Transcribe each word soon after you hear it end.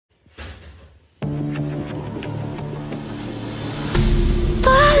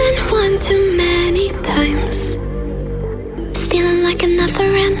like it never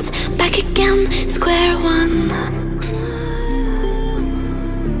ends. Back again, square one.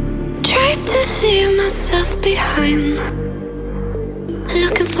 Tried to leave myself behind,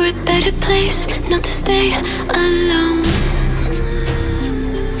 looking for a better place, not to stay alone.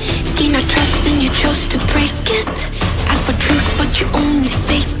 Gain our trust and you chose to break it. Ask for truth but you only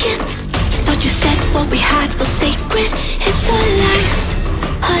fake it. Thought you said what we had was sacred. It's all lies,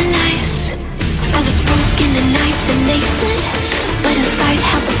 all lies. I was broken and isolated, but inside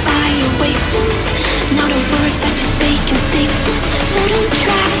held the fire waiting. Not a word that you say can save this, so don't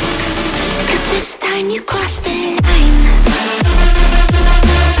try, 'cause this time you crossed the line.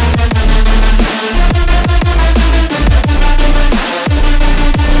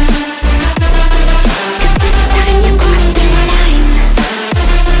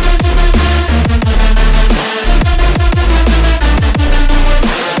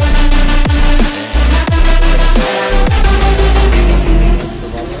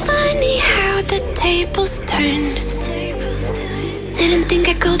 Turned. Didn't think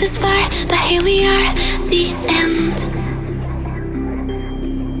I'd go this far, but here we are, the end.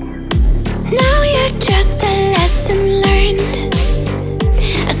 Now you're just a lesson learned,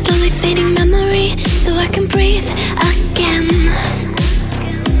 a slowly fading memory, so I can breathe again.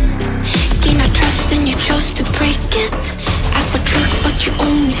 Gain our trust and you chose to break it. Ask for truth but you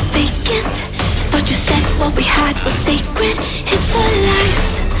only fake it. Thought you said what we had was sacred. It's all lies,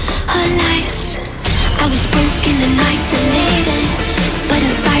 all lies. I was broken and isolated, but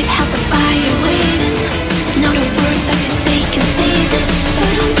inside held the fire waiting. Not a word that you say can save this, so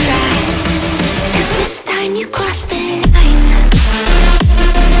don't try, 'cause this time you crossed the line.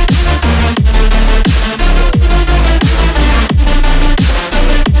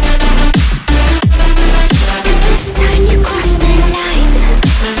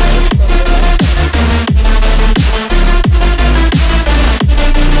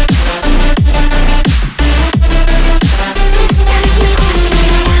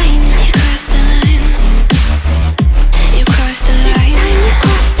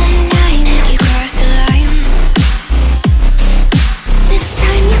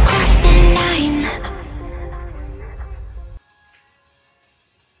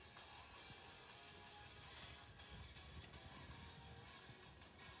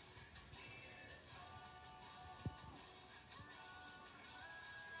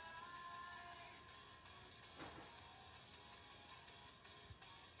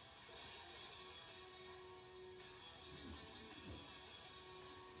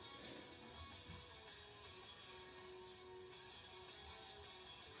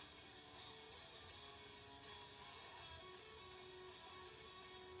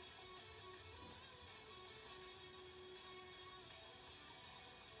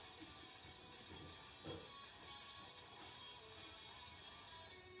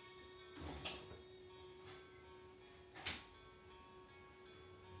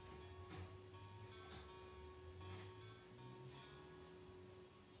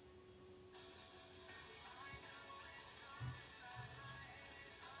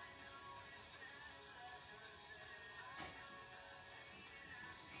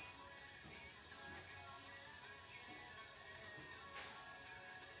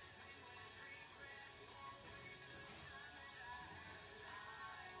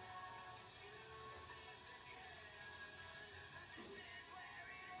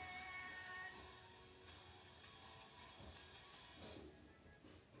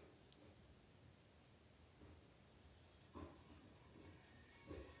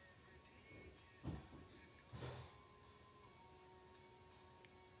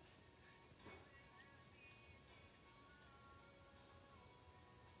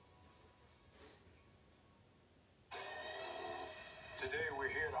 Today we're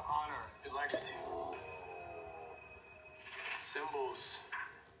here to honor your legacy. Symbols